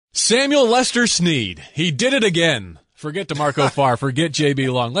Samuel Lester Snead. He did it again. Forget DeMarco Farr. Forget J.B.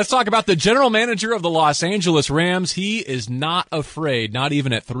 Long. Let's talk about the general manager of the Los Angeles Rams. He is not afraid, not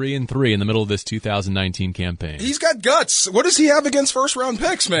even at 3-3 in the middle of this 2019 campaign. He's got guts. What does he have against first-round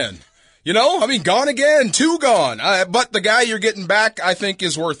picks, man? You know, I mean, gone again, 2 gone. But the guy you're getting back, I think,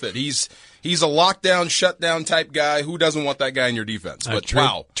 is worth it. He's a lockdown, shutdown type guy. Who doesn't want that guy in your defense? But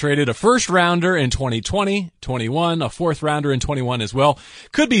wow. Traded a first-rounder in 2020, 21, a fourth-rounder in 21 as well.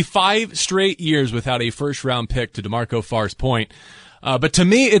 Could be 5 straight years without a first-round pick, to DeMarco Farr's point. But to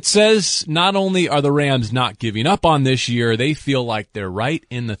me, it says not only are the Rams not giving up on this year, they feel like they're right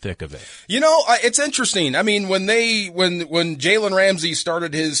in the thick of it. You know, it's interesting. I mean, when Jalen Ramsey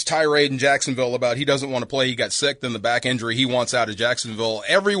started his tirade in Jacksonville about he doesn't want to play, he got sick, then the back injury, he wants out of Jacksonville,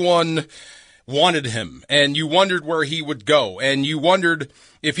 everyone wanted him, and you wondered where he would go, and you wondered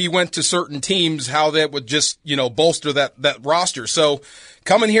if he went to certain teams, how that would just, bolster that roster. So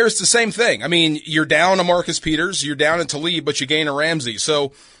coming here is the same thing. I mean, you're down a Marcus Peters, you're down a Talib, but you gain a Ramsey.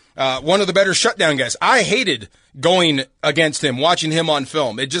 So one of the better shutdown guys. I hated going against him, watching him on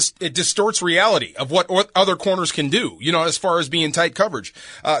film. It distorts reality of what other corners can do, as far as being tight coverage.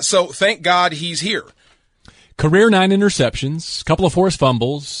 So thank God he's here. Career 9 interceptions, couple of forced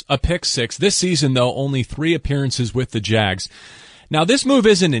fumbles, a pick 6. This season, though, only 3 appearances with the Jags. Now, this move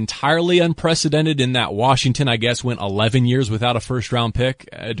isn't entirely unprecedented in that Washington, I guess, went 11 years without a first-round pick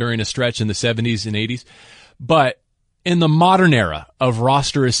during a stretch in the 70s and 80s. But in the modern era of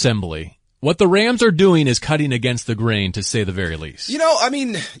roster assembly, what the Rams are doing is cutting against the grain, to say the very least. Do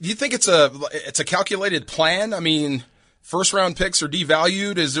you think it's a calculated plan? I mean, first-round picks are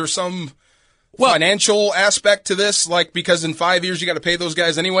devalued. Is there some financial aspect to this, because in 5 years you got to pay those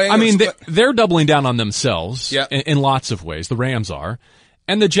guys anyway? I mean, they're doubling down on themselves yeah. in lots of ways. The Rams are.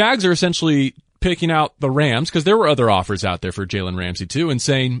 And the Jags are essentially picking out the Rams, because there were other offers out there for Jalen Ramsey too, and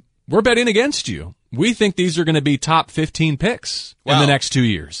saying, we're betting against you. We think these are going to be top 15 picks in the next 2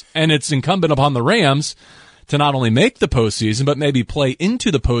 years. And it's incumbent upon the Rams to not only make the postseason, but maybe play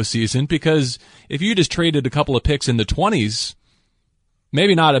into the postseason, because if you just traded a couple of picks in the 20s,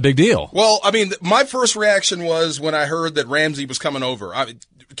 maybe not a big deal. Well, I mean, my first reaction was when I heard that Ramsey was coming over.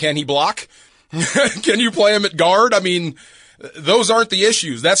 Can he block? Can you play him at guard? I mean, those aren't the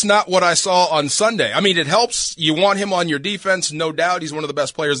issues. That's not what I saw on Sunday. I mean, it helps. You want him on your defense, no doubt. He's one of the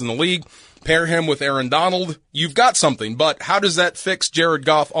best players in the league. Pair him with Aaron Donald. You've got something. But how does that fix Jared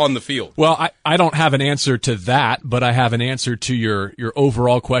Goff on the field? Well, I don't have an answer to that, but I have an answer to your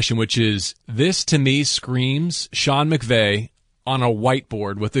overall question, which is, this to me screams Sean McVay on a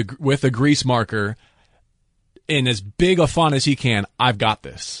whiteboard with a grease marker in as big a font as he can. I've got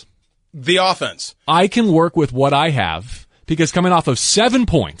this. The offense. I can work with what I have, because coming off of 7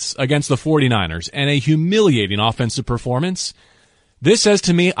 points against the 49ers and a humiliating offensive performance, this says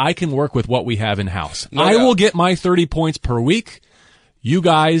to me I can work with what we have in-house. I will get my 30 points per week. You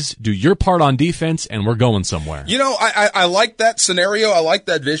guys do your part on defense, and we're going somewhere. I like that scenario. I like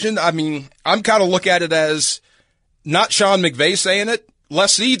that vision. I mean, I'm kind of look at it as not Sean McVay saying it,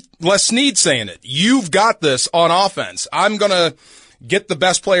 Les Snead saying it. You've got this on offense. I'm going to get the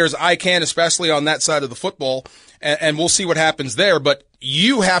best players I can, especially on that side of the football, and we'll see what happens there. But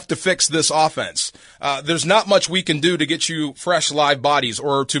you have to fix this offense. There's not much we can do to get you fresh live bodies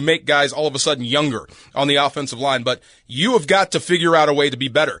or to make guys all of a sudden younger on the offensive line, but you have got to figure out a way to be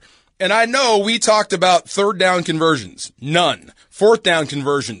better. And I know we talked about third down conversions. None. Fourth down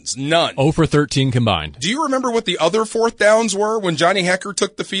conversions. None. 0 for 13 combined. Do you remember what the other fourth downs were when Johnny Hekker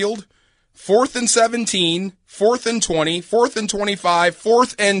took the field? 4th and 17, 4th and 20, 4th and 25,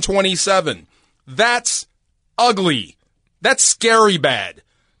 4th and 27. That's ugly. That's scary bad.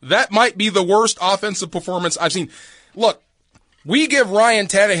 That might be the worst offensive performance I've seen. Look, we give Ryan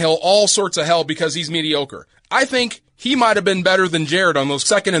Tannehill all sorts of hell because he's mediocre. I think he might have been better than Jared on those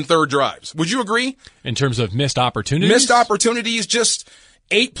second and third drives. Would you agree? In terms of missed opportunities? Missed opportunities, just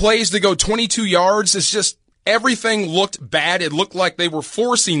 8 plays to go 22 yards. It's just everything looked bad. It looked like they were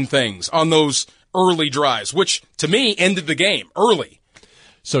forcing things on those early drives, which to me ended the game early.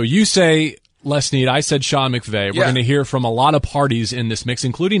 So you say Les Snead, I said Sean McVay. We're going to hear from a lot of parties in this mix,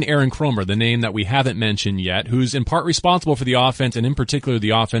 including Aaron Kromer, the name that we haven't mentioned yet, who's in part responsible for the offense and in particular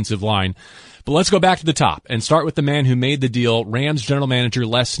the offensive line. But let's go back to the top and start with the man who made the deal, Rams general manager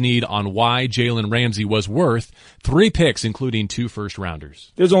Les Snead, on why Jalen Ramsey was worth 3 picks, including 2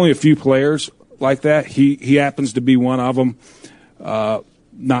 first-rounders. There's only a few players like that. He happens to be one of them.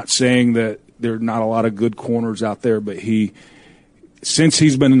 Not saying that there are not a lot of good corners out there, but since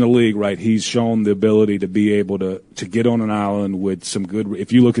he's been in the league, right, he's shown the ability to be able to get on an island with some good –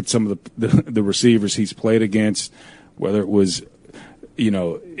 if you look at some of the receivers he's played against, whether it was –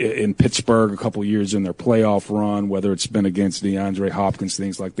 in Pittsburgh a couple of years in their playoff run, whether it's been against DeAndre Hopkins,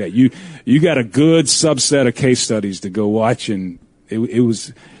 things like that. You got a good subset of case studies to go watch, and it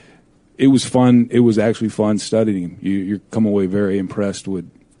was fun. It was actually fun studying him. You come away very impressed with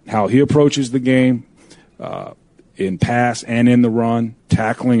how he approaches the game, in pass and in the run,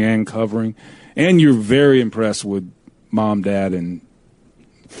 tackling and covering, and you're very impressed with Mom, Dad, and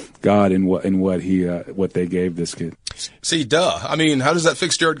God and what they gave this kid. See, duh. I mean, how does that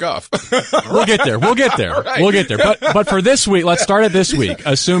fix Jared Goff? We'll get there. Right. We'll get there. But for this week, let's start at this week.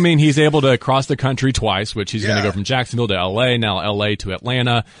 Assuming he's able to cross the country twice, which he's going to go from Jacksonville to L.A., now L.A. to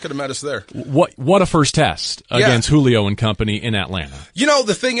Atlanta. Could have met us there. What a first test against Julio and company in Atlanta.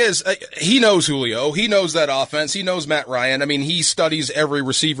 The thing is, he knows Julio. He knows that offense. He knows Matt Ryan. I mean, he studies every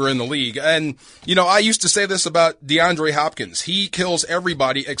receiver in the league. And, I used to say this about DeAndre Hopkins. He kills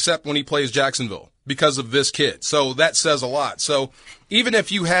everybody except when he plays Jacksonville because of this kid. So that says a lot. So even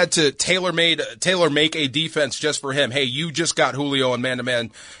if you had to tailor make a defense just for him, hey, you just got Julio in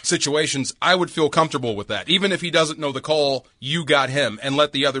man-to-man situations, I would feel comfortable with that. Even if he doesn't know the call, you got him, and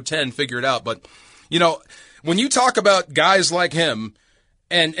let the other 10 figure it out. But, when you talk about guys like him,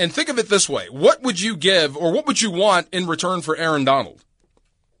 and think of it this way, what would you give or what would you want in return for Aaron Donald?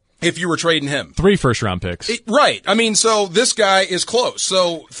 If you were trading him. 3 first-round picks. Right. I mean, so this guy is close.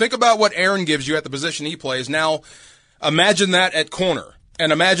 So think about what Aaron gives you at the position he plays. Now, imagine that at corner,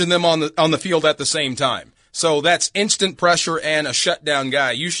 and imagine them on the field at the same time. So that's instant pressure and a shutdown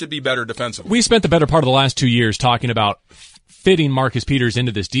guy. You should be better defensively. We spent the better part of the last 2 years talking about fitting Marcus Peters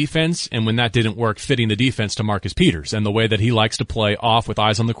into this defense, and when that didn't work, fitting the defense to Marcus Peters and the way that he likes to play off with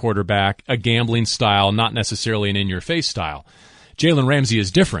eyes on the quarterback, a gambling style, not necessarily an in-your-face style. Jalen Ramsey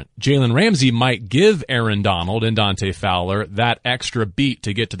is different. Jalen Ramsey might give Aaron Donald and Dante Fowler that extra beat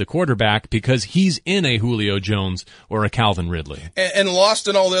to get to the quarterback because he's in a Julio Jones or a Calvin Ridley. And lost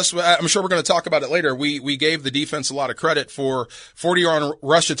in all this, I'm sure we're going to talk about it later, we gave the defense a lot of credit for 40-yard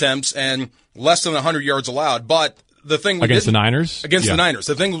rush attempts and less than 100 yards allowed. But the thing against the Niners? Against the Niners.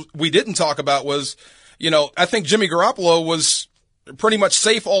 The thing we didn't talk about was, I think Jimmy Garoppolo was pretty much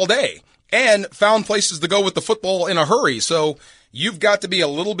safe all day and found places to go with the football in a hurry. So you've got to be a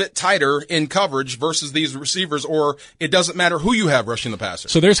little bit tighter in coverage versus these receivers, or it doesn't matter who you have rushing the passer.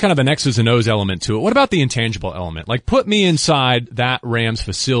 So there's kind of an X's and O's element to it. What about the intangible element? Like, put me inside that Rams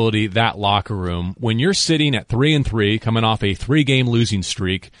facility, that locker room, when you're sitting at 3-3, coming off a 3-game losing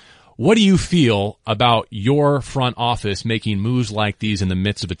streak. What do you feel about your front office making moves like these in the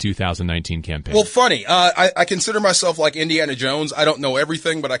midst of a 2019 campaign? Well, funny. I consider myself like Indiana Jones. I don't know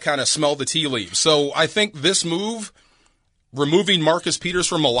everything, but I kind of smell the tea leaves. So I think this move, removing Marcus Peters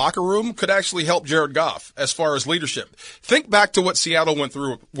from a locker room, could actually help Jared Goff as far as leadership. Think back to what Seattle went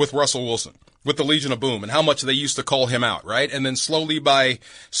through with Russell Wilson, with the Legion of Boom, and how much they used to call him out, right? And then slowly but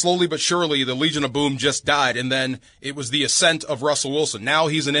surely, the Legion of Boom just died, and then it was the ascent of Russell Wilson. Now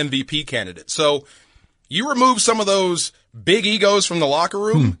he's an MVP candidate. So you remove some of those big egos from the locker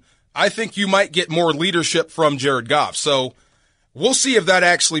room, I think you might get more leadership from Jared Goff. So we'll see if that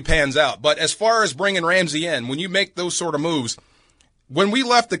actually pans out. But as far as bringing Ramsey in, when you make those sort of moves, when we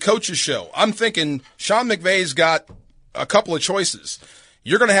left the coaches show, I'm thinking Sean McVay's got a couple of choices.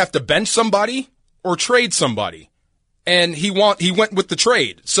 You're going to have to bench somebody or trade somebody. And he went with the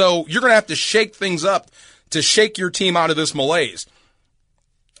trade. So you're going to have to shake things up to shake your team out of this malaise.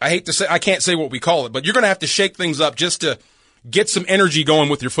 I can't say what we call it, but you're going to have to shake things up just to get some energy going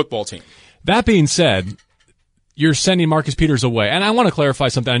with your football team. That being said, you're sending Marcus Peters away. And I want to clarify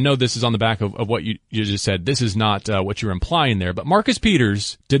something. I know this is on the back of what you just said. This is not what you're implying there. But Marcus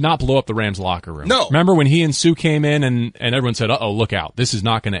Peters did not blow up the Rams locker room. No. Remember when he and Sue came in and everyone said, uh-oh, look out. This is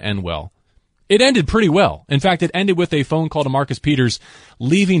not going to end well. It ended pretty well. In fact, it ended with a phone call to Marcus Peters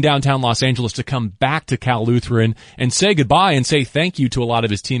leaving downtown Los Angeles to come back to Cal Lutheran and say goodbye and say thank you to a lot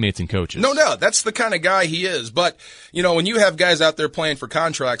of his teammates and coaches. No doubt. That's the kind of guy he is. But, when you have guys out there playing for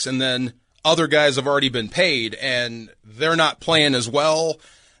contracts and then other guys have already been paid and they're not playing as well,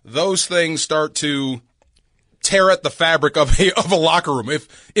 those things start to tear at the fabric of a locker room,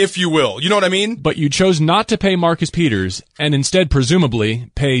 if you will. You know what I mean? But you chose not to pay Marcus Peters and instead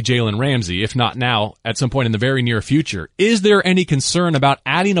presumably pay Jalen Ramsey, if not now, at some point in the very near future. Is there any concern about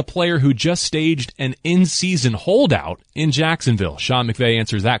adding a player who just staged an in-season holdout in Jacksonville? Sean McVay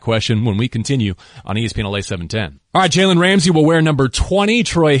answers that question when we continue on ESPN LA 710. All right, Jalen Ramsey will wear number 20.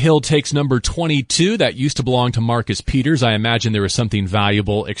 Troy Hill takes number 22. That used to belong to Marcus Peters. I imagine there was something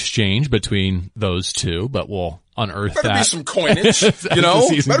valuable exchanged between those two, but we'll unearth Better that. Be some coinage,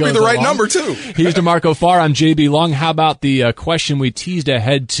 Better be the right along. number, too. He's DeMarco Farr. I'm JB Long. How about the question we teased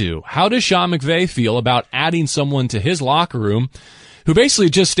ahead to? How does Sean McVay feel about adding someone to his locker room who basically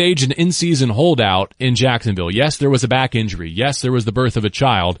just staged an in-season holdout in Jacksonville. Yes, there was a back injury. Yes, there was the birth of a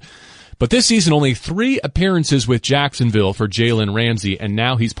child. But this season, only 3 appearances with Jacksonville for Jalen Ramsey, and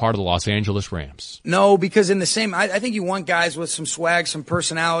now he's part of the Los Angeles Rams. No, because in the same, I think you want guys with some swag, some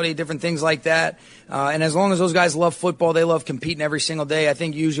personality, different things like that. And as long as those guys love football, they love competing every single day, I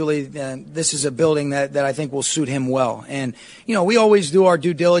think usually this is a building that I think will suit him well. And, we always do our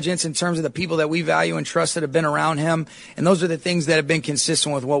due diligence in terms of the people that we value and trust that have been around him. And those are the things that have been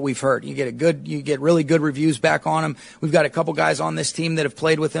consistent with what we've heard. You get really good reviews back on him. We've got a couple guys on this team that have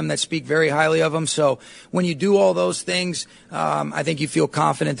played with him that speak very highly of him. So when you do all those things, I think you feel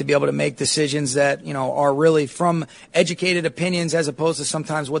confident to be able to make decisions that, are really from educated opinions as opposed to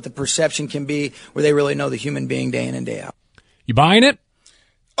sometimes what the perception can be where they really know the human being day in and day out. You buying it?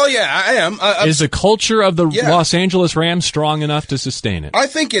 Oh, yeah, I am. Is the culture of the Los Angeles Rams strong enough to sustain it? I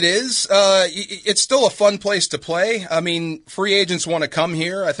think it is. It's still a fun place to play. I mean, free agents want to come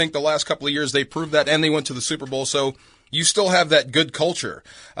here. I think the last couple of years they proved that, and they went to the Super Bowl. So you still have that good culture,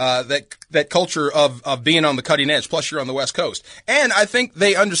 that culture of being on the cutting edge. Plus, you're on the West Coast. And I think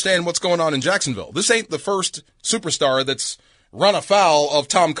they understand what's going on in Jacksonville. This ain't the first superstar that's run afoul of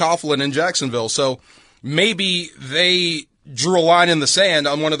Tom Coughlin in Jacksonville. So maybe they drew a line in the sand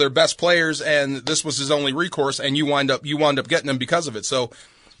on one of their best players, and this was his only recourse, and you wound up getting him because of it. So,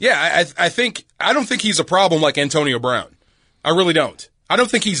 yeah, I don't think he's a problem like Antonio Brown. I really don't. I don't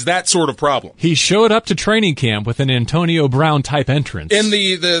think he's that sort of problem. He showed up to training camp with an Antonio Brown type entrance. In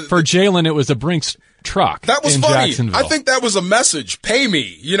for Jalen, it was a Brinks truck. That was in funny. Jacksonville. I think that was a message. Pay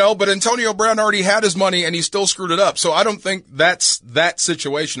me, but Antonio Brown already had his money and he still screwed it up. So I don't think that's that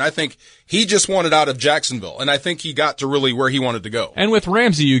situation. I think he just wanted out of Jacksonville, and I think he got to really where he wanted to go. And with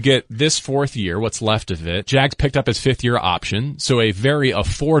Ramsey, you get this 4th year, what's left of it. Jags picked up his 5th-year option, so a very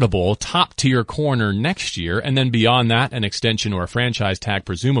affordable, top-tier corner next year, and then beyond that, an extension or a franchise tag,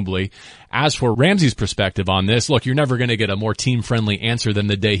 presumably. As for Ramsey's perspective on this, look, you're never going to get a more team-friendly answer than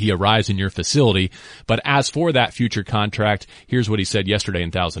the day he arrives in your facility. But as for that future contract, here's what he said yesterday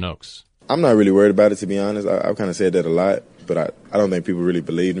in Thousand Oaks. I'm not really worried about it, to be honest. I've kind of said that a lot, but I don't think people really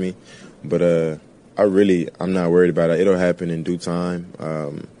believed me. But I'm not worried about it. It'll happen in due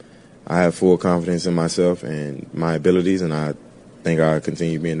time. I have full confidence in myself and my abilities, and I think I'll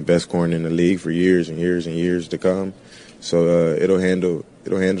continue being the best corner in the league for years and years and years to come. So it'll handle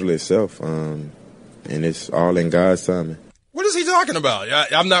itself, and it's all in God's timing. What is he talking about?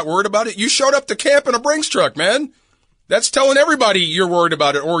 I'm not worried about it. You showed up to camp in a Brinks truck, man. That's telling everybody you're worried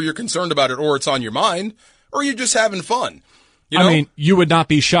about it, or you're concerned about it, or it's on your mind, or you're just having fun. I mean, you would not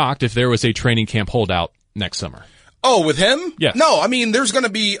be shocked if there was a training camp holdout next summer. Oh, with him? Yeah. No, I mean, there's going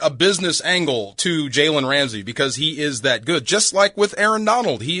to be a business angle to Jalen Ramsey because he is that good. Just like with Aaron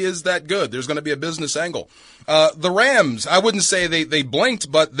Donald, he is that good. There's going to be a business angle. The Rams, I wouldn't say they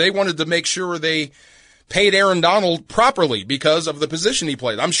blinked, but they wanted to make sure they paid Aaron Donald properly because of the position he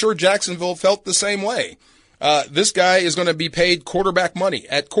played. I'm sure Jacksonville felt the same way. This guy is going to be paid quarterback money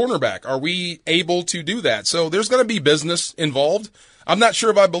at cornerback. Are we able to do that? So there's going to be business involved. I'm not sure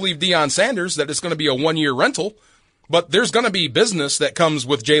if I believe Deion Sanders that it's going to be a 1-year rental, but there's going to be business that comes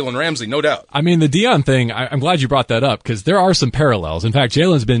with Jalen Ramsey, no doubt. I mean, the Deion thing, I'm glad you brought that up because there are some parallels. In fact,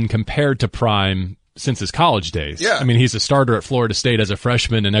 Jalen's been compared to Prime since his college days. Yeah. I mean, he's a starter at Florida State as a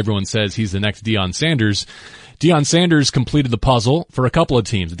freshman, and everyone says he's the next Deion Sanders. Deion Sanders completed the puzzle for a couple of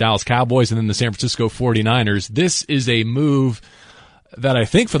teams, the Dallas Cowboys and then the San Francisco 49ers. This is a move that I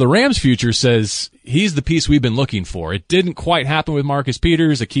think for the Rams' future says he's the piece we've been looking for. It didn't quite happen with Marcus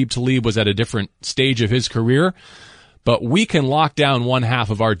Peters. Aqib Talib was at a different stage of his career. But we can lock down one half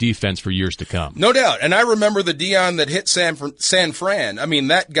of our defense for years to come. No doubt. And I remember the Deion that hit San Fran. I mean,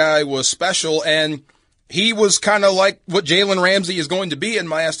 that guy was special, and he was kind of like what Jalen Ramsey is going to be in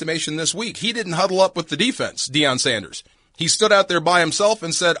my estimation this week. He didn't huddle up with the defense, Deion Sanders. He stood out there by himself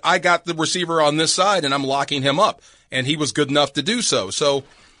and said, I got the receiver on this side, and I'm locking him up. And he was good enough to do so. So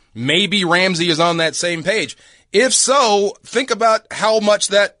maybe Ramsey is on that same page. If so, think about how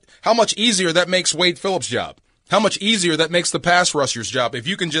much easier that makes Wade Phillips' job. How much easier that makes the pass rusher's job if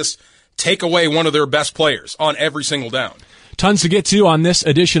you can just take away one of their best players on every single down. Tons to get to on this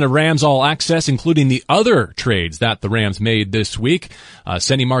edition of Rams All Access, including the other trades that the Rams made this week.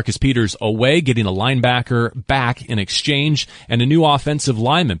 Sending Marcus Peters away, getting a linebacker back in exchange, and a new offensive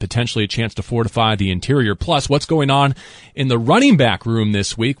lineman, potentially a chance to fortify the interior. Plus, what's going on in the running back room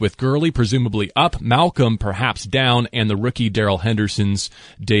this week with Gurley presumably up, Malcolm perhaps down, and the rookie Darrell Henderson's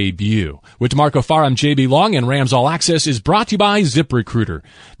debut. With DeMarco Farr, I'm JB Long, and Rams All Access is brought to you by ZipRecruiter,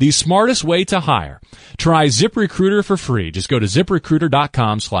 the smartest way to hire. Try ZipRecruiter for free. Just go to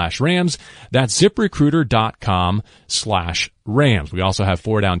ZipRecruiter.com/Rams. That's ZipRecruiter.com/Rams. We also have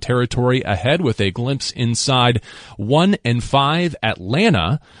 4 down territory ahead with a glimpse inside 1-5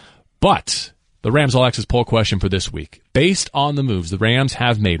 Atlanta. But the Rams All Access poll question for this week. Based on the moves the Rams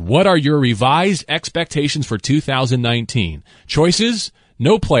have made, what are your revised expectations for 2019? Choices: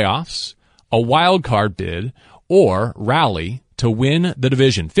 no playoffs, a wild card bid, or rally to win the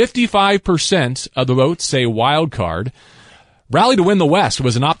division. 55% of the votes say wild card. Rally to win the West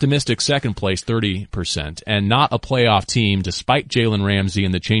was an optimistic second place, 30%, and not a playoff team, despite Jalen Ramsey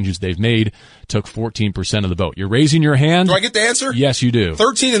and the changes they've made, took 14% of the vote. You're raising your hand. Do I get the answer? Yes, you do.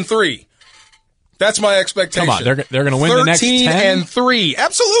 13-3. That's my expectation. Come on, they're going to win the next 10? 13-3.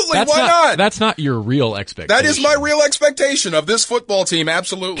 Absolutely. Why not? That's not your real expectation. That is my real expectation of this football team.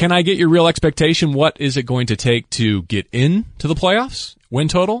 Absolutely. Can I get your real expectation? What is it going to take to get into the playoffs? Win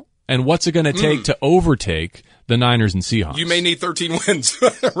total? And what's it going to take to overtake the Niners and Seahawks? You may need 13 wins.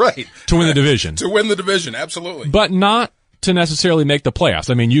 Right. To win the division. To win the division. Absolutely. But not to necessarily make the playoffs.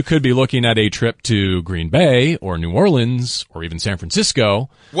 I mean, you could be looking at a trip to Green Bay or New Orleans or even San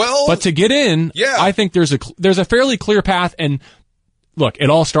Francisco. Well, but to get in, yeah. I think there's a fairly clear path. And look, it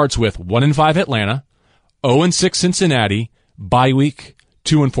all starts with 1-5 Atlanta, 0-6 Cincinnati, bye week,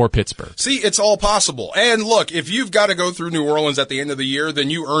 2-4 Pittsburgh. See, it's all possible. And look, if you've got to go through New Orleans at the end of the year, then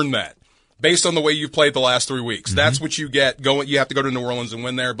you earn that based on the way you've played the last 3 weeks. Mm-hmm. That's what you get going. You have to go to New Orleans and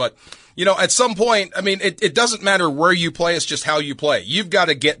win there. But, you know, at some point, I mean, it doesn't matter where you play. It's just how you play. You've got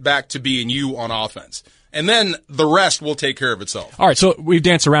to get back to being you on offense. And then the rest will take care of itself. All right. So we've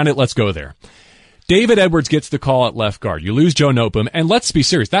danced around it. Let's go there. David Edwards gets the call at left guard. You lose Joe Noteboom. And let's be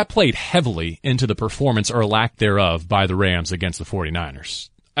serious. That played heavily into the performance or lack thereof by the Rams against the 49ers.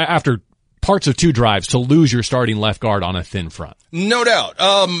 After parts of 2 drives, to lose your starting left guard on a thin front. No doubt.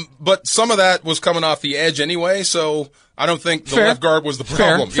 But some of that was coming off the edge anyway, so I don't think the left guard was the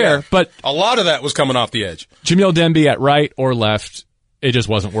problem. Fair. But a lot of that was coming off the edge. Jamil Demby at right or left, it just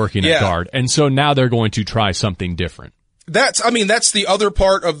wasn't working at guard. And so now they're going to try something different. That's the other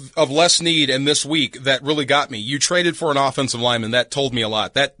part of Les Need in this week that really got me. You traded for an offensive lineman. That told me a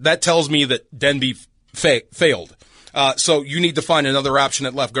lot. That tells me that Denby failed. So you need to find another option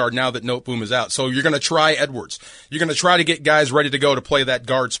at left guard now that Noteboom is out. So you're going to try Edwards. You're going to try to get guys ready to go to play that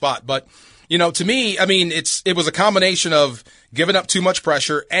guard spot. But, you know, to me, I mean, it was a combination of giving up too much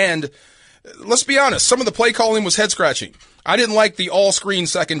pressure and, let's be honest, some of the play calling was head scratching. I didn't like the all screen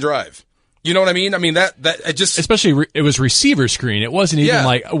second drive. You know what I mean? I mean, that it just... Especially, it was receiver screen. It wasn't even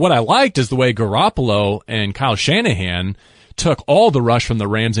like... What I liked is the way Garoppolo and Kyle Shanahan took all the rush from the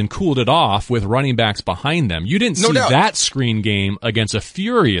Rams and cooled it off with running backs behind them. You didn't see that screen game against a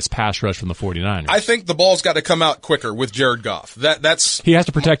furious pass rush from the 49ers. I think the ball's got to come out quicker with Jared Goff. That's... He has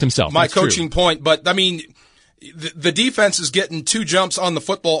to protect himself. My coaching point. But, I mean, the defense is getting 2 jumps on the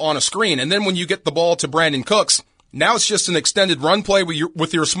football on a screen. And then when you get the ball to Brandon Cooks... Now it's just an extended run play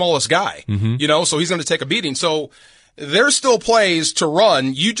with your smallest guy, you know, so he's going to take a beating. So there's still plays to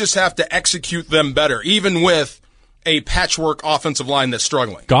run. You just have to execute them better, even with a patchwork offensive line that's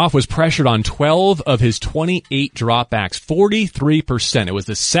struggling. Goff was pressured on 12 of his 28 dropbacks, 43%. It was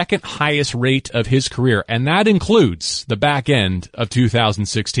the second highest rate of his career, and that includes the back end of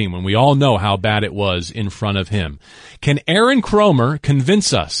 2016 when we all know how bad it was in front of him. Can Aaron Cromer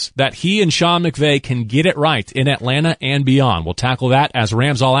convince us that he and Sean McVay can get it right in Atlanta and beyond? We'll tackle that as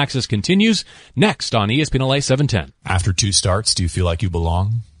Rams All Access continues next on ESPN LA 710. After 2 starts, do you feel like you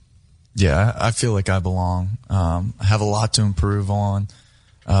belong? Yeah, I feel like I belong. I have a lot to improve on.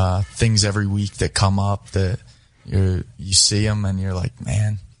 Things every week that come up that you see them and you're like,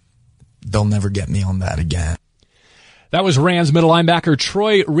 man, they'll never get me on that again. That was Rams middle linebacker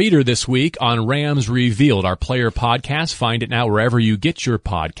Troy Reeder this week on Rams Revealed, our player podcast. Find it now wherever you get your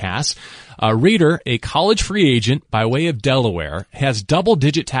podcasts. Reeder, a college free agent by way of Delaware, has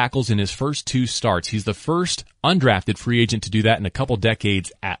double-digit tackles in his first 2 starts. He's the first undrafted free agent to do that in a couple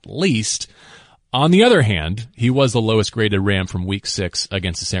decades at least. On the other hand, he was the lowest graded Ram from week 6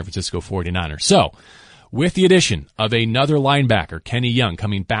 against the San Francisco 49ers. So, with the addition of another linebacker, Kenny Young,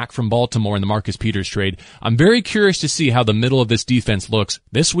 coming back from Baltimore in the Marcus Peters trade, I'm very curious to see how the middle of this defense looks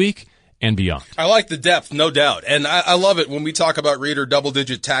this week and beyond. I like the depth, no doubt. And I love it when we talk about Reeder,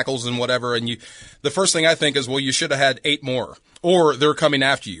 double-digit tackles and whatever, and the first thing I think is, well, you should have had 8 more, or they're coming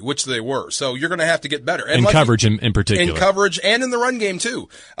after you, which they were. So you're going to have to get better. And in coverage in particular. In coverage and in the run game, too.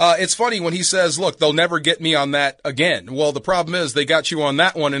 It's funny when he says, look, they'll never get me on that again. Well, the problem is they got you on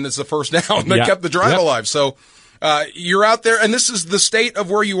that one, and it's the first down. They kept the drive alive. So you're out there, and this is the state of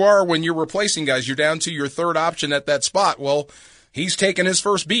where you are when you're replacing guys. You're down to your 3rd option at that spot. Well, He's taken his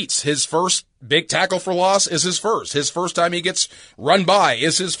first beats. His first big tackle for loss is his first. His first time he gets run by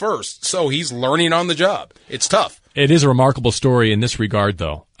is his first. So he's learning on the job. It's tough. It is a remarkable story in this regard,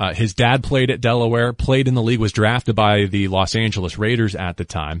 though. His dad played at Delaware, played in the league, was drafted by the Los Angeles Raiders at the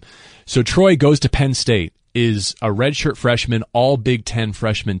time. So Troy goes to Penn State, is a redshirt freshman, all Big Ten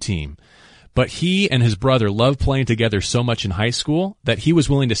freshman team. But he and his brother loved playing together so much in high school that he was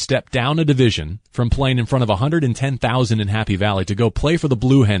willing to step down a division from playing in front of 110,000 in Happy Valley to go play for the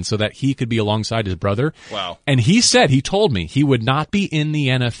Blue Hens so that he could be alongside his brother. Wow. And he told me he would not be in the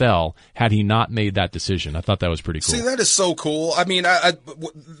NFL had he not made that decision. I thought that was pretty cool. See, that is so cool. I mean,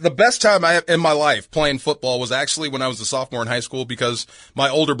 the best time in my life playing football was actually when I was a sophomore in high school because my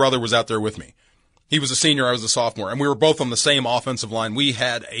older brother was out there with me. He was a senior, I was a sophomore, and we were both on the same offensive line. We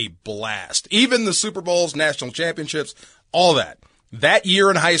had a blast. Even the Super Bowls, national championships, all that. That year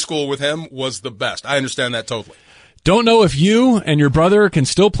in high school with him was the best. I understand that totally. Don't know if you and your brother can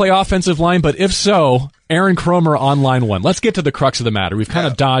still play offensive line, but if so, Aaron Kromer on line one. Let's get to the crux of the matter. We've kind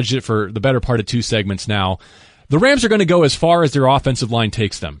of dodged it for the better part of 2 segments now. The Rams are going to go as far as their offensive line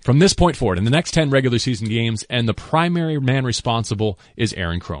takes them from this point forward in the next 10 regular season games, and the primary man responsible is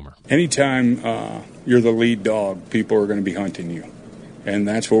Aaron Kromer. Anytime you're the lead dog, people are going to be hunting you, and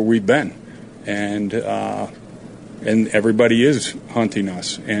that's where we've been. And everybody is hunting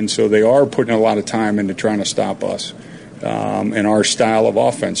us, and so they are putting a lot of time into trying to stop us and our style of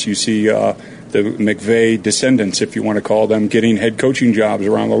offense. You see the McVay descendants, if you want to call them, getting head coaching jobs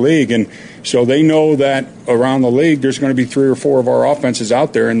around the league. And so they know that around the league there's going to be 3 or 4 of our offenses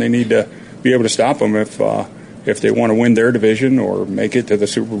out there, and they need to be able to stop them if they want to win their division or make it to the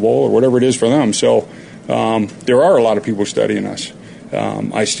Super Bowl or whatever it is for them. So there are a lot of people studying us.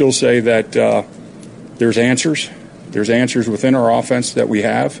 I still say that there's answers. There's answers within our offense that we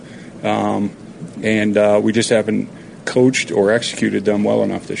have, and we just haven't coached or executed them well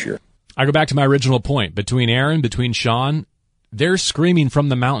enough this year. I go back to my original point. Between Aaron, between Sean, they're screaming from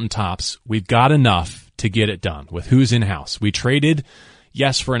the mountaintops, we've got enough to get it done with who's in-house. We traded,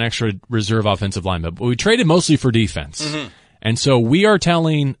 yes, for an extra reserve offensive lineman, but we traded mostly for defense. Mm-hmm. And so we are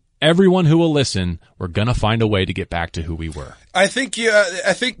telling everyone who will listen, we're going to find a way to get back to who we were. I think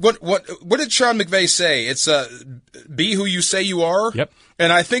what did Sean McVay say? It's be who you say you are. Yep.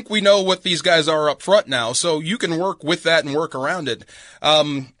 And I think we know what these guys are up front now, so you can work with that and work around it.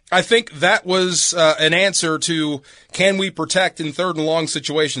 I think that was an answer to, can we protect in 3rd and long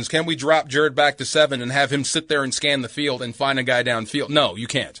situations? Can we drop Jared back to 7 and have him sit there and scan the field and find a guy downfield? No, you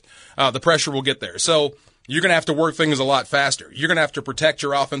can't. The pressure will get there. So you're going to have to work things a lot faster. You're going to have to protect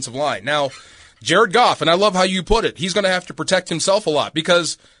your offensive line. Now, Jared Goff, and I love how you put it, he's going to have to protect himself a lot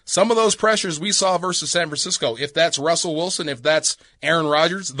because some of those pressures we saw versus San Francisco, if that's Russell Wilson, if that's Aaron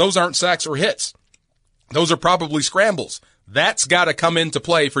Rodgers, those aren't sacks or hits. Those are probably scrambles. That's got to come into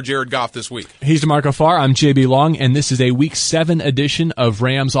play for Jared Goff this week. He's DeMarco Farr. I'm JB Long, and this is a Week 7 edition of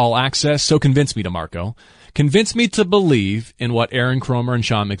Rams All Access. So convince me, DeMarco. Convince me to believe in what Aaron Kromer and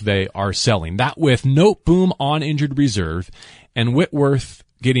Sean McVay are selling. That with Noteboom on injured reserve and Whitworth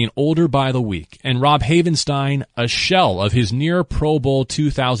getting older by the week, and Rob Havenstein, a shell of his near Pro Bowl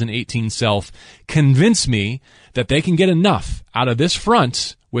 2018 self, convince me that they can get enough out of this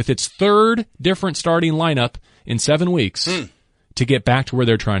front with its 3rd different starting lineup in 7 weeks to get back to where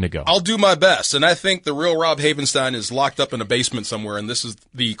they're trying to go. I'll do my best, and I think the real Rob Havenstein is locked up in a basement somewhere, and this is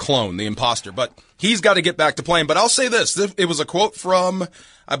the clone, the imposter. But he's got to get back to playing. But I'll say this. It was a quote from,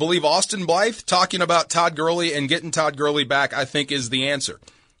 I believe, Austin Blythe talking about Todd Gurley, and getting Todd Gurley back, I think, is the answer.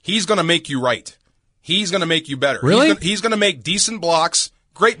 He's going to make you right. He's going to make you better. Really? He's going to make decent blocks,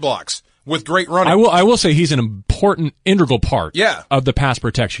 great blocks, with great running. I will say he's an important, integral part of the pass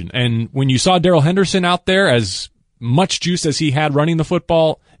protection. And when you saw Darrell Henderson out there, as much juice as he had running the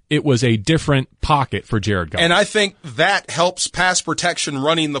football, it was a different pocket for Jared Goff. And I think that helps pass protection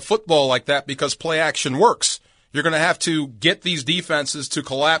running the football like that because play action works. You're going to have to get these defenses to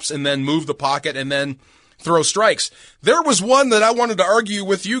collapse and then move the pocket and then throw strikes. There was one that I wanted to argue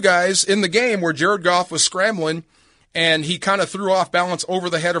with you guys in the game where Jared Goff was scrambling and he kind of threw off balance over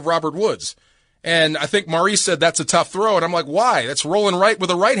the head of Robert Woods. And I think Maurice said that's a tough throw. And I'm like, why? That's rolling right with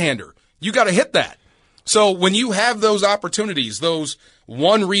a right-hander. You got to hit that. So when you have those opportunities, those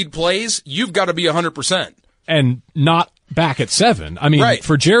one-read plays, you've got to be 100%. And not back at 7. I mean,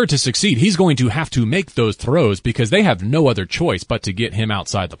 for Jared to succeed, he's going to have to make those throws because they have no other choice but to get him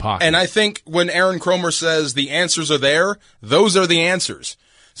outside the pocket. And I think when Aaron Kromer says the answers are there, those are the answers.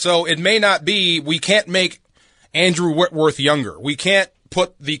 So it may not be, we can't make Andrew Whitworth younger. We can't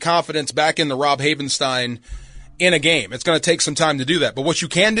put the confidence back in the Rob Havenstein in a game. It's going to take some time to do that. But what you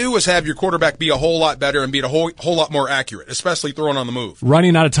can do is have your quarterback be a whole lot better and be a whole lot more accurate, especially throwing on the move.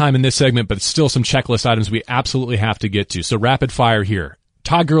 Running out of time in this segment, but still some checklist items we absolutely have to get to. So rapid fire here.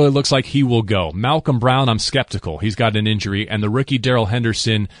 Todd Gurley looks like he will go. Malcolm Brown, I'm skeptical. He's got an injury. And the rookie Darrell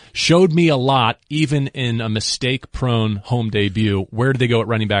Henderson showed me a lot, even in a mistake-prone home debut. Where do they go at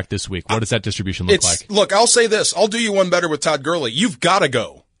running back this week? What does that distribution look like? Look, I'll say this. I'll do you one better with Todd Gurley. You've got to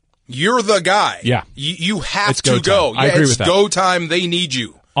go. You're the guy. Yeah. You have it's to go. I agree with that. It's go time. They need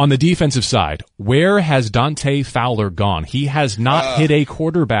you. On the defensive side, where has Dante Fowler gone? He has not hit a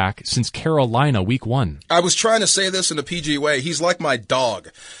quarterback since Carolina week 1. I was trying to say this in a PG way. He's like my dog.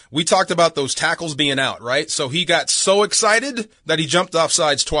 We talked about those tackles being out, right? So he got so excited that he jumped off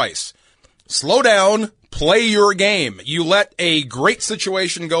sides twice. Slow down. Play your game. You let a great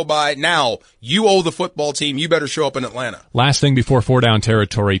situation go by. Now, you owe the football team. You better show up in Atlanta. Last thing before 4-down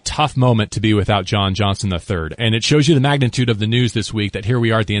territory, tough moment to be without John Johnson III. And it shows you the magnitude of the news this week that here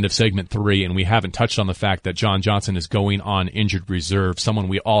we are at the end of segment 3, and we haven't touched on the fact that John Johnson is going on injured reserve, someone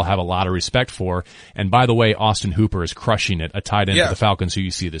we all have a lot of respect for. And by the way, Austin Hooper is crushing it, a tight end for the Falcons who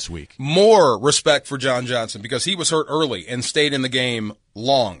you see this week. More respect for John Johnson because he was hurt early and stayed in the game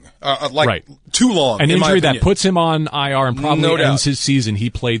long, too long. An injury that puts him on IR and probably ends his season. He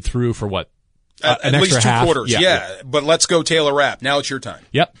played through for what? At least two quarters. Yeah. But let's go Taylor Rapp. Now it's your time.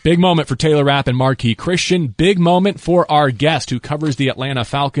 Yep. Big moment for Taylor Rapp and Marquis Christian. Big moment for our guest who covers the Atlanta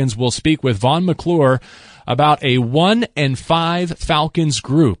Falcons. We'll speak with Vaughn McClure about a 1-5 Falcons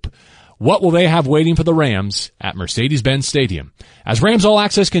group. What will they have waiting for the Rams at Mercedes-Benz Stadium? As Rams All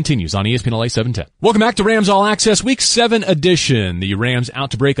Access continues on ESPN LA 710. Welcome back to Rams All Access, Week 7 edition. The Rams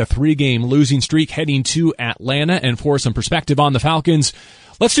out to break a 3-game losing streak heading to Atlanta. And for some perspective on the Falcons,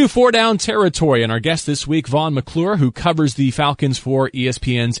 let's do 4-down territory. And our guest this week, Vaughn McClure, who covers the Falcons for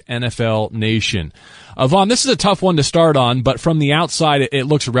ESPN's NFL Nation. Vaughn, this is a tough one to start on, but from the outside, it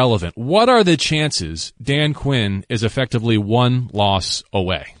looks relevant. What are the chances Dan Quinn is effectively one loss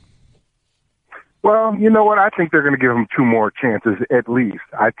away? Well, you know what? I think they're going to give him 2 more chances at least.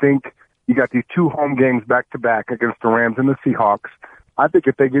 I think you got these 2 home games back-to-back against the Rams and the Seahawks. I think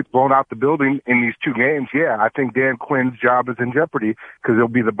if they get blown out the building in these 2 games, I think Dan Quinn's job is in jeopardy because it'll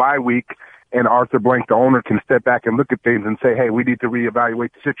be the bye week and Arthur Blank, the owner, can step back and look at things and say, hey, we need to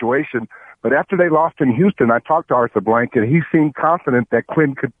reevaluate the situation. But after they lost in Houston, I talked to Arthur Blank and he seemed confident that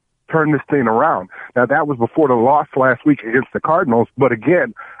Quinn could turn this thing around. Now, that was before the loss last week against the Cardinals. But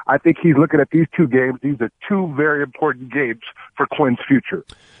again, I think he's looking at these 2 games. These are 2 very important games for Quinn's future.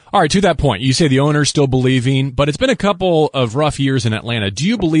 All right, to that point, you say the owner's still believing, but it's been a couple of rough years in Atlanta. Do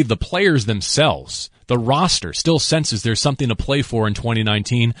you believe the players themselves, the roster, still senses there's something to play for in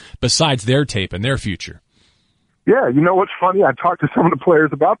 2019 besides their tape and their future? Yeah, you know what's funny? I talked to some of the players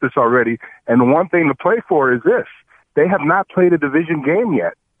about this already, and the one thing to play for is this. They have not played a division game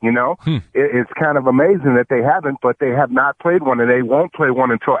yet. You know, it's kind of amazing that they haven't, but they have not played one, and they won't play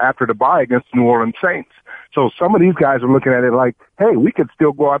one until after the bye against the New Orleans Saints. So some of these guys are looking at it like, hey, we could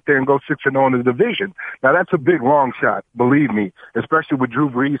still go out there and go 6-0 in the division. Now, that's a big long shot, believe me, especially with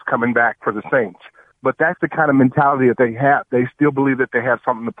Drew Brees coming back for the Saints. But that's the kind of mentality that they have. They still believe that they have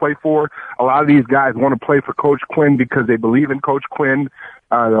something to play for. A lot of these guys want to play for Coach Quinn because they believe in Coach Quinn.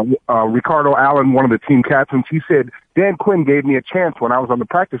 Ricardo Allen, one of the team captains, he said, Dan Quinn gave me a chance when I was on the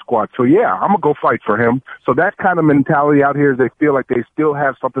practice squad. So, yeah, I'm going to go fight for him. So that kind of mentality out here is they feel like they still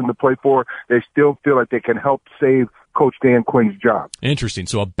have something to play for. They still feel like they can help save Coach Dan Quinn's job. Interesting.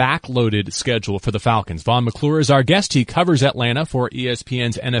 So a backloaded schedule for the Falcons. Vaughn McClure is our guest. He covers Atlanta for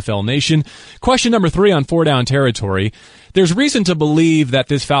ESPN's NFL Nation. Question number 3 on 4-down territory. There's reason to believe that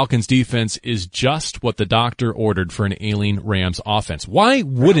this Falcons defense is just what the doctor ordered for an ailing Rams offense. Why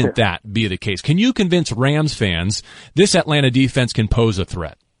wouldn't that be the case? Can you convince Rams fans this Atlanta defense can pose a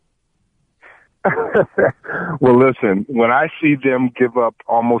threat? Well, listen, when I see them give up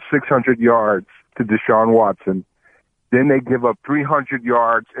almost 600 yards to Deshaun Watson, then they give up 300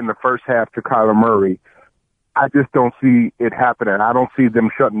 yards in the first half to Kyler Murray, I just don't see it happening. I don't see them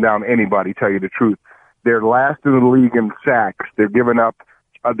shutting down anybody, tell you the truth. They're last in the league in sacks. They're giving up,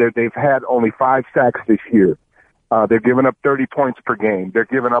 they've had only 5 sacks this year. They're giving up 30 points per game. They're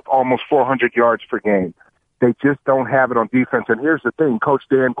giving up almost 400 yards per game. They just don't have it on defense. And here's the thing, Coach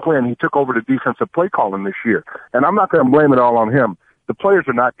Dan Quinn, he took over the defensive play calling this year. And I'm not going to blame it all on him. The players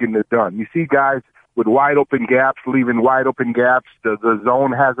are not getting it done. You see guys with wide open gaps, leaving wide open gaps. The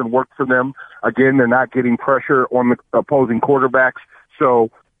zone hasn't worked for them. Again, they're not getting pressure on the opposing quarterbacks. So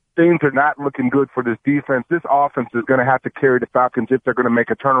things are not looking good for this defense. This offense is going to have to carry the Falcons if they're going to make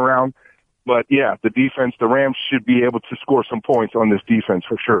a turnaround. But yeah, the defense, the Rams should be able to score some points on this defense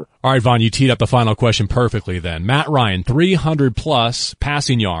for sure. All right, Vaughn, you teed up the final question perfectly then. Matt Ryan, 300-plus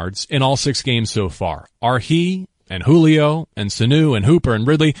passing yards in all 6 games so far. Are he and Julio and Sanu and Hooper and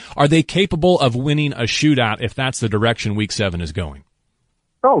Ridley, are they capable of winning a shootout if that's the direction Week 7 is going?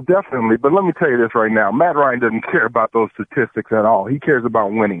 Oh, definitely. But let me tell you this right now. Matt Ryan doesn't care about those statistics at all. He cares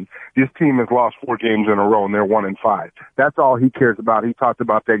about winning. This team has lost 4 games in a row, and they're 1-5. That's all he cares about. He talked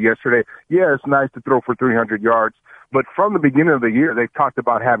about that yesterday. Yeah, it's nice to throw for 300 yards. But from the beginning of the year, they've talked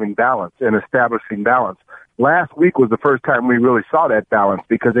about having balance and establishing balance. Last week was the first time we really saw that balance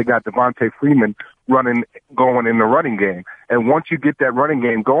because they got Devontae Freeman going in the running game. And once you get that running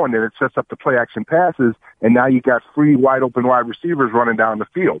game going, then it sets up the play action passes, and now you got free wide open wide receivers running down the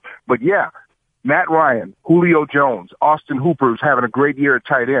field. But yeah, Matt Ryan, Julio Jones, Austin Hooper is having a great year at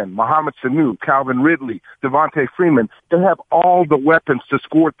tight end, Mohamed Sanu, Calvin Ridley, Devontae Freeman. They have all the weapons to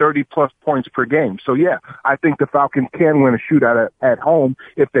score 30-plus points per game. So, yeah, I think the Falcons can win a shootout at home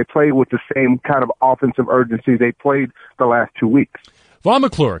if they play with the same kind of offensive urgency they played the last 2 weeks. Vaughn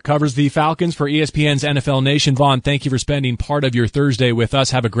McClure covers the Falcons for ESPN's NFL Nation. Vaughn, thank you for spending part of your Thursday with us.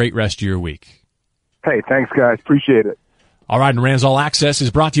 Have a great rest of your week. Hey, thanks, guys. Appreciate it. All right, and Rams All Access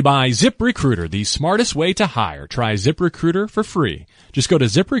is brought to you by ZipRecruiter, the smartest way to hire. Try ZipRecruiter for free. Just go to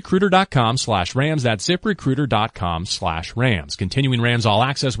ZipRecruiter.com/Rams. That's ZipRecruiter.com/Rams. Continuing Rams All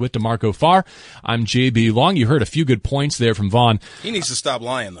Access with DeMarco Farr. I'm JB Long. You heard a few good points there from Vaughn. He needs to stop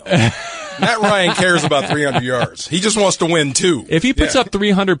lying, though. Matt Ryan cares about 300 yards. He just wants to win, too. If he puts up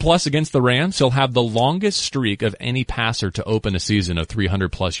 300-plus against the Rams, he'll have the longest streak of any passer to open a season of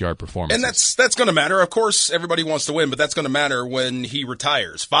 300-plus yard performances. And that's going to matter. Of course, everybody wants to win, but that's going to matter when he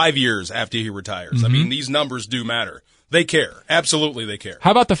retires, 5 years after he retires. Mm-hmm. I mean, these numbers do matter. They care. Absolutely, they care.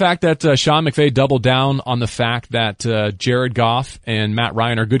 How about the fact that Sean McVay doubled down on the fact that Jared Goff and Matt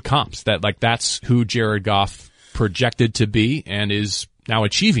Ryan are good comps? That's who Jared Goff projected to be and is now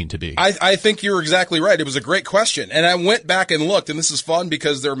achieving to be. I think you're exactly right. It was a great question. And I went back and looked, and this is fun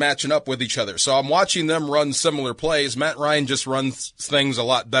because they're matching up with each other. So I'm watching them run similar plays. Matt Ryan just runs things a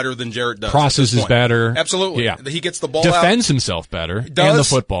lot better than Jarrett does. Process is better. Absolutely. Yeah. He gets the ball Defends himself better. And the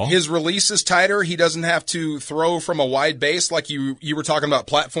football. His release is tighter. He doesn't have to throw from a wide base like you were talking about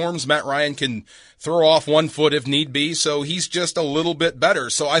platforms. Matt Ryan can throw off 1 foot if need be. So he's just a little bit better.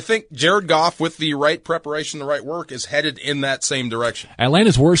 So I think Jared Goff, with the right preparation, the right work, is headed in that same direction.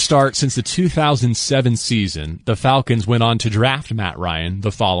 Atlanta's worst start since the 2007 season. The Falcons went on to draft Matt Ryan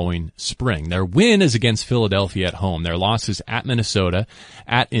the following spring. Their win is against Philadelphia at home. Their losses at Minnesota,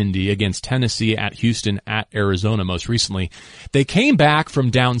 at Indy, against Tennessee, at Houston, at Arizona most recently. They came back from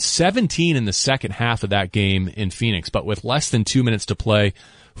down 17 in the second half of that game in Phoenix, but with less than 2 minutes to play,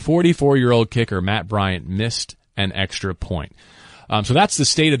 44-year-old kicker Matt Bryant missed an extra point. So that's the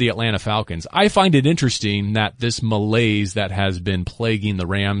state of the Atlanta Falcons. I find it interesting that this malaise that has been plaguing the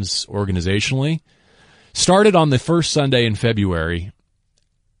Rams organizationally started on the first Sunday in February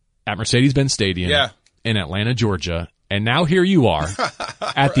at Mercedes-Benz Stadium in Atlanta, Georgia. And now here you are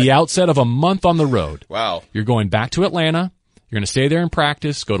at the outset of a month on the road. Wow. You're going back to Atlanta. You're going to stay there and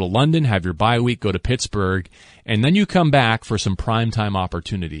practice, go to London, have your bye week, go to Pittsburgh, and then you come back for some primetime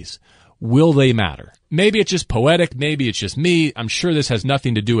opportunities. Will they matter? Maybe it's just poetic. Maybe it's just me. I'm sure this has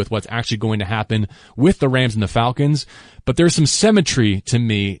nothing to do with what's actually going to happen with the Rams and the Falcons. But there's some symmetry to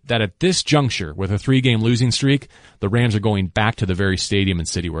me that at this juncture, with a 3-game losing streak, the Rams are going back to the very stadium and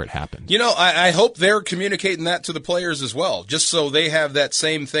city where it happened. You know, I hope they're communicating that to the players as well, just so they have that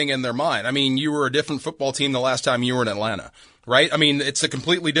same thing in their mind. I mean, you were a different football team the last time you were in Atlanta, right? I mean, it's a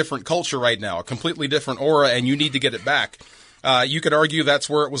completely different culture right now, a completely different aura, and you need to get it back. You could argue that's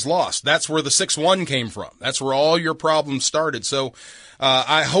where it was lost. That's where the 6-1 came from. That's where all your problems started. So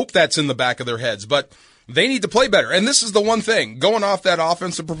I hope that's in the back of their heads. But they need to play better. And this is the one thing. Going off that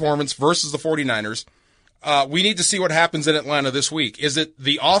offensive performance versus the 49ers, we need to see what happens in Atlanta this week. Is it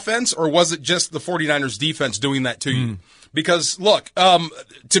the offense or was it just the 49ers defense doing that to you? Because, look,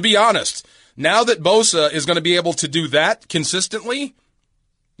 to be honest, now that Bosa is going to be able to do that consistently,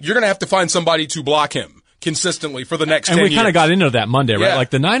 you're going to have to find somebody to block him consistently for the next 10 years. And we kind of got into that Monday, right?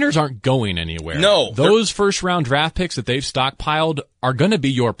 Like the Niners aren't going anywhere. No. Those first-round draft picks that they've stockpiled are going to be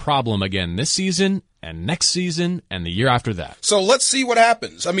your problem again this season and next season and the year after that. So let's see what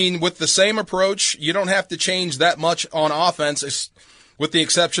happens. I mean, with the same approach, you don't have to change that much on offense, with the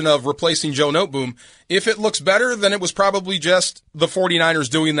exception of replacing Joe Noteboom. If it looks better, then it was probably just the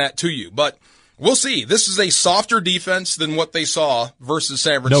 49ers doing that to you. But we'll see. This is a softer defense than what they saw versus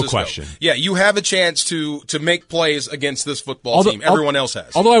San Francisco. No question. Yeah, you have a chance to make plays against this football team. Everyone else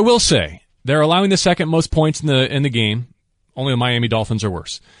has. Although I will say, they're allowing the second most points in the game. Only the Miami Dolphins are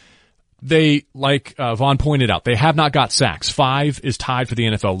worse. They, like Vaughn pointed out, they have not got sacks. 5 is tied for the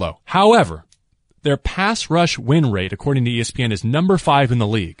NFL low. However, their pass rush win rate, according to ESPN, is number 5 in the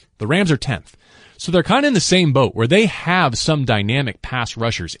league. The Rams are 10th. So they're kind of in the same boat where they have some dynamic pass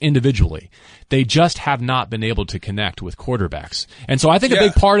rushers individually. They just have not been able to connect with quarterbacks. And so I think a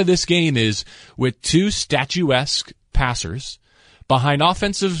big part of this game is with 2 statuesque passers behind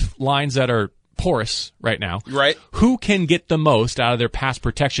offensive lines that are porous right now. Right. Who can get the most out of their pass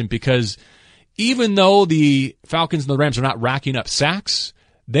protection? Because even though the Falcons and the Rams are not racking up sacks,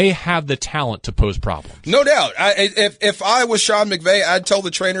 they have the talent to pose problems. No doubt. If I was Sean McVay, I'd tell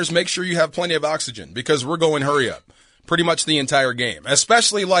the trainers, make sure you have plenty of oxygen because we're going hurry up pretty much the entire game,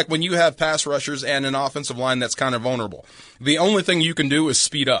 especially like when you have pass rushers and an offensive line that's kind of vulnerable. The only thing you can do is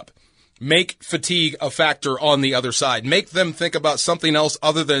speed up. Make fatigue a factor on the other side. Make them think about something else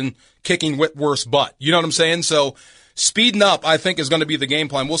other than kicking Whitworth's butt. You know what I'm saying? So speeding up, I think, is going to be the game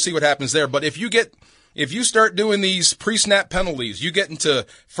plan. We'll see what happens there. But if you start doing these pre-snap penalties, you get into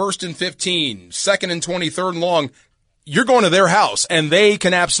 1st and 15, 2nd and 20, 3rd and long, you're going to their house, and they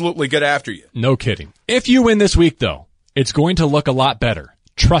can absolutely get after you. No kidding. If you win this week, though, it's going to look a lot better.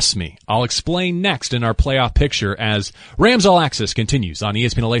 Trust me. I'll explain next in our playoff picture as Rams All Access continues on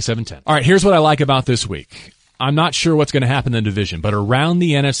ESPN LA 710. All right, here's what I like about this week. I'm not sure what's going to happen in the division, but around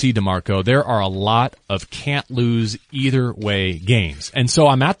the NFC, DeMarco, there are a lot of can't lose either way games. And so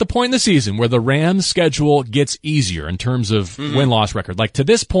I'm at the point in the season where the Rams schedule gets easier in terms of win-loss record. Like to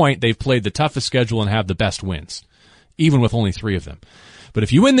this point, they've played the toughest schedule and have the best wins, even with only 3 of them. But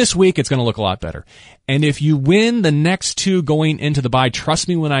if you win this week, it's going to look a lot better. And if you win the next 2 going into the bye, trust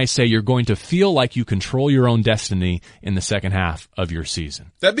me when I say you're going to feel like you control your own destiny in the second half of your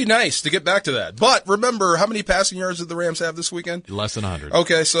season. That'd be nice to get back to that. But remember, how many passing yards did the Rams have this weekend? Less than 100.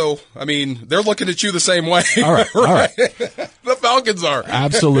 Okay, so, I mean, they're looking at you the same way. All right. The Falcons are.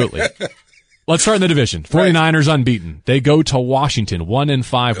 Absolutely. Let's start in the division. 49ers unbeaten. They go to Washington,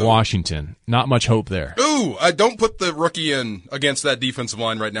 1-5 Washington. Not much hope there. Ooh, don't put the rookie in against that defensive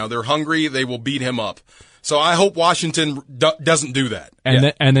line right now. They're hungry. They will beat him up. So I hope Washington doesn't do that.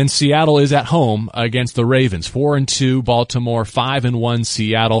 And then Seattle is at home against the Ravens. 4-2 Baltimore, 5-1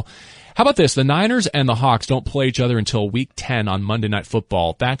 Seattle. How about this? The Niners and the Hawks don't play each other until week 10 on Monday Night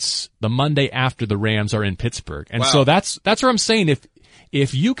Football. That's the Monday after the Rams are in Pittsburgh. And so that's what I'm saying.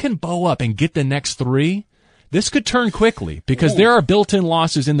 If you can bow up and get the next 3, this could turn quickly because there are built-in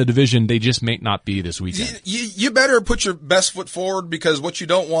losses in the division. They just may not be this weekend. You better put your best foot forward because what you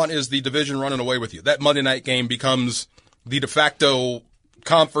don't want is the division running away with you. That Monday night game becomes the de facto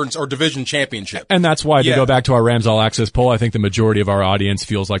conference or division championship. And that's why to go back to our Rams All Access poll, I think the majority of our audience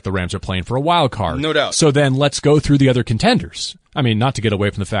feels like the Rams are playing for a wild card. No doubt. So then let's go through the other contenders. I mean, not to get away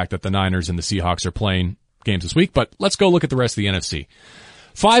from the fact that the Niners and the Seahawks are playing games this week, but let's go look at the rest of the NFC.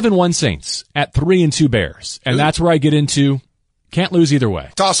 5-1 Saints at 3-2 Bears. And that's where I get into can't lose either way.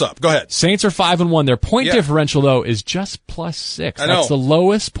 Toss up. Go ahead. Saints are 5-1. Their point differential though is just +6. That's the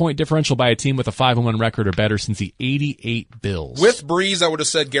lowest point differential by a team with a 5-1 record or better since the 88 Bills. With Breeze, I would have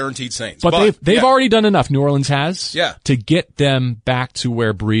said guaranteed Saints. But they've already done enough. New Orleans has to get them back to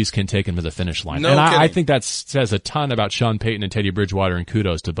where Breeze can take them to the finish line. No kidding. I think that says a ton about Sean Payton and Teddy Bridgewater, and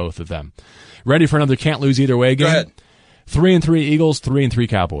kudos to both of them. Ready for another can't lose either way game? Go ahead. 3-3 Eagles, 3-3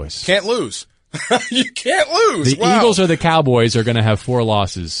 Cowboys. Can't lose. You can't lose. The Eagles or the Cowboys are going to have 4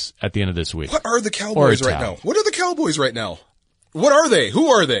 losses at the end of this week. What are the Cowboys right now? What are the Cowboys right now? What are they? Who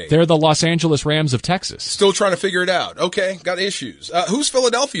are they? They're the Los Angeles Rams of Texas. Still trying to figure it out. Okay, got issues. Who's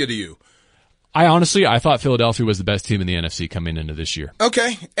Philadelphia to you? I thought Philadelphia was the best team in the NFC coming into this year.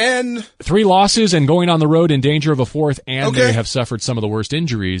 Okay, and 3 losses and going on the road in danger of a 4th, and they have suffered some of the worst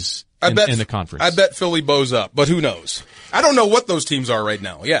injuries in the conference. I bet Philly bows up, but who knows? I don't know what those teams are right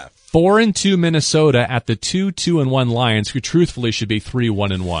now. Yeah. 4-2 Minnesota at the 2-1 Lions, who truthfully should be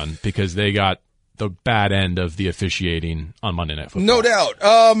 3-1 because they got the bad end of the officiating on Monday Night Football. No doubt.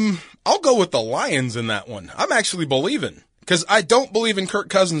 I'll go with the Lions in that one. I'm actually believing because I don't believe in Kirk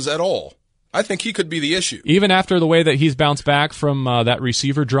Cousins at all. I think he could be the issue. Even after the way that he's bounced back from that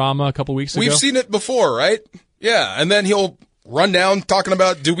receiver drama a couple weeks ago? We've seen it before, right? Yeah, and then he'll run down talking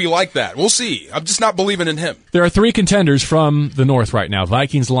about, do we like that? We'll see. I'm just not believing in him. There are 3 contenders from the North right now,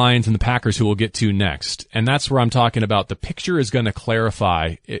 Vikings, Lions, and the Packers, who we'll get to next. And that's where I'm talking about the picture is going to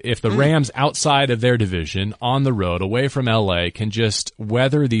clarify if the Rams outside of their division, on the road, away from L.A., can just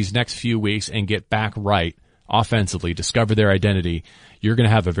weather these next few weeks and get back right offensively, discover their identity, you're going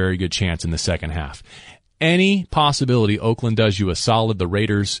to have a very good chance in the second half. Any possibility Oakland does you a solid, the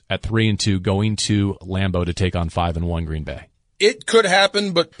Raiders at 3-2 going to Lambeau to take on 5-1 Green Bay? It could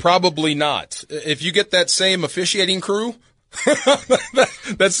happen, but probably not. If you get that same officiating crew,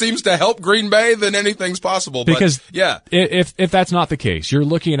 that seems to help Green Bay, then anything's possible. Because but, yeah, if that's not the case, you're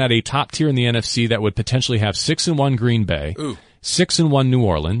looking at a top tier in the NFC that would potentially have 6-1 Green Bay, 6-1 New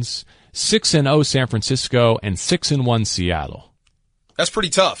Orleans, 6-0 San Francisco, and 6-1 Seattle. That's pretty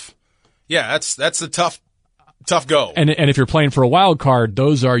tough. Yeah, that's a tough go. And if you're playing for a wild card,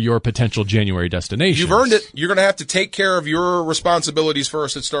 those are your potential January destinations. You've earned it. You're going to have to take care of your responsibilities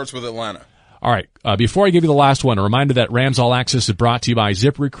first. It starts with Atlanta. All right. Before I give you the last one, a reminder that Rams All Access is brought to you by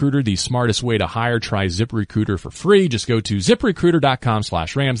ZipRecruiter, the smartest way to hire. Try ZipRecruiter for free. Just go to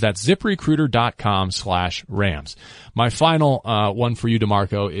ZipRecruiter.com/Rams. That's ZipRecruiter.com/Rams. My final one for you,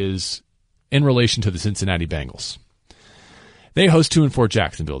 DeMarco, is in relation to the Cincinnati Bengals. They host 2-4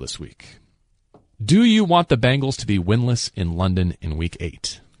 Jacksonville this week. Do you want the Bengals to be winless in London in Week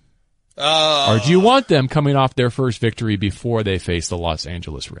 8? Or do you want them coming off their first victory before they face the Los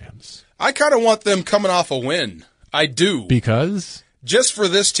Angeles Rams? I kind of want them coming off a win. I do. Because? Just for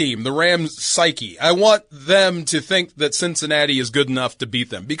this team, the Rams' psyche. I want them to think that Cincinnati is good enough to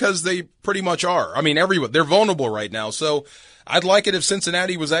beat them, because they pretty much are. I mean, they're vulnerable right now, so I'd like it if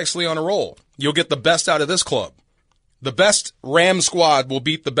Cincinnati was actually on a roll. You'll get the best out of this club. The best Ram squad will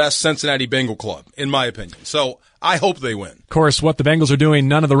beat the best Cincinnati Bengal club, in my opinion. So I hope they win. Of course, what the Bengals are doing,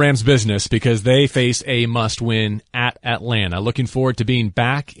 none of the Rams' business, because they face a must-win at Atlanta. Looking forward to being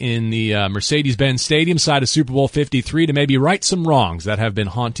back in the Mercedes-Benz Stadium side of Super Bowl 53 to maybe right some wrongs that have been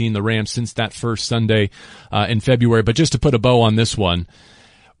haunting the Rams since that first Sunday in February. But just to put a bow on this one,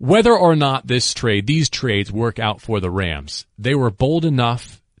 whether or not these trades work out for the Rams, they were bold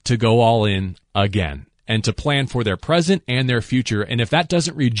enough to go all in again and to plan for their present and their future. And if that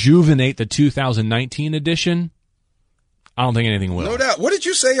doesn't rejuvenate the 2019 edition, I don't think anything will. No doubt. What did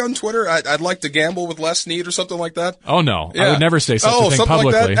you say on Twitter? I'd like to gamble with Les Snead or something like that? Oh, no. Yeah. I would never say such a thing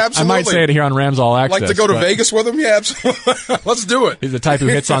publicly. Like that? Absolutely. I might say it here on Rams All Access. Like to go to Vegas with him? Yeah, absolutely. Let's do it. He's the type who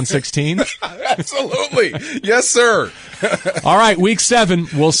hits on 16? Absolutely. Yes, sir. All right, Week 7,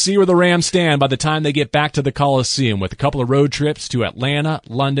 we'll see where the Rams stand by the time they get back to the Coliseum with a couple of road trips to Atlanta,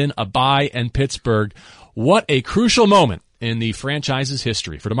 London, a bye, and Pittsburgh. What a crucial moment in the franchise's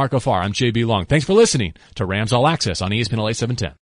history. For DeMarco Farr, I'm JB Long. Thanks for listening to Rams All Access on ESPN LA 710.